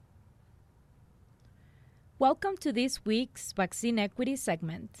Welcome to this week's Vaccine Equity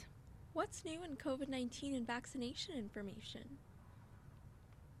segment. What's new in COVID-19 and vaccination information?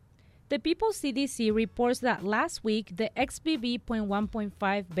 The People's CDC reports that last week the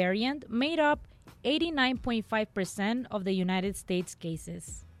XBB.1.5 variant made up 89.5% of the United States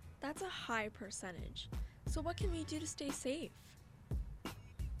cases. That's a high percentage. So what can we do to stay safe?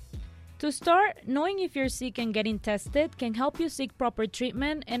 To start, knowing if you're sick and getting tested can help you seek proper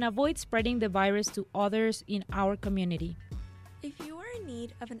treatment and avoid spreading the virus to others in our community. If you are in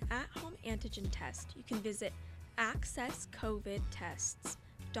need of an at-home antigen test, you can visit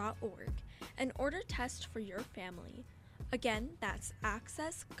accesscovidtests.org and order tests for your family. Again, that's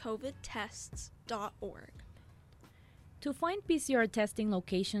accesscovidtests.org. To find PCR testing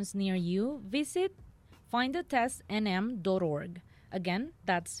locations near you, visit findatestnm.org. Again,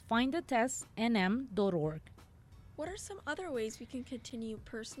 that's findatestnm.org. What are some other ways we can continue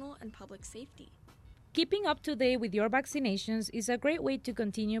personal and public safety? Keeping up to date with your vaccinations is a great way to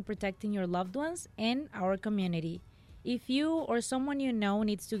continue protecting your loved ones and our community. If you or someone you know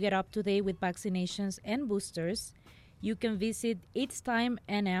needs to get up to date with vaccinations and boosters, you can visit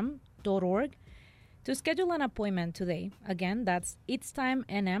itstimnm.org to schedule an appointment today. Again, that's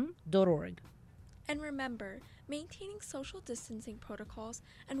itstimnm.org. And remember, maintaining social distancing protocols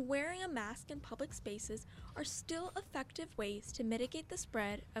and wearing a mask in public spaces are still effective ways to mitigate the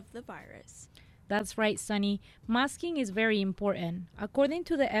spread of the virus. That's right, Sunny. Masking is very important. According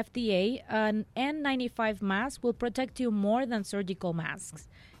to the FDA, an N95 mask will protect you more than surgical masks.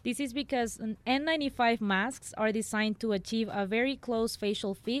 This is because N95 masks are designed to achieve a very close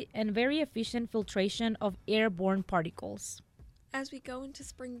facial fit and very efficient filtration of airborne particles. As we go into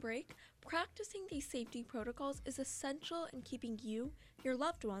spring break, practicing these safety protocols is essential in keeping you, your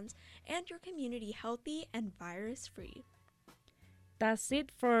loved ones, and your community healthy and virus-free. That's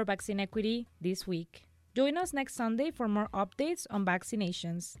it for Vaccine Equity this week. Join us next Sunday for more updates on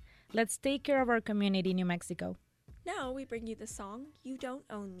vaccinations. Let's take care of our community in New Mexico. Now we bring you the song You Don't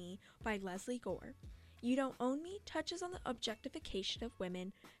Own Me by Leslie Gore. You Don't Own Me touches on the objectification of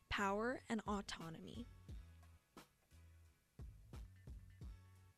women, power, and autonomy.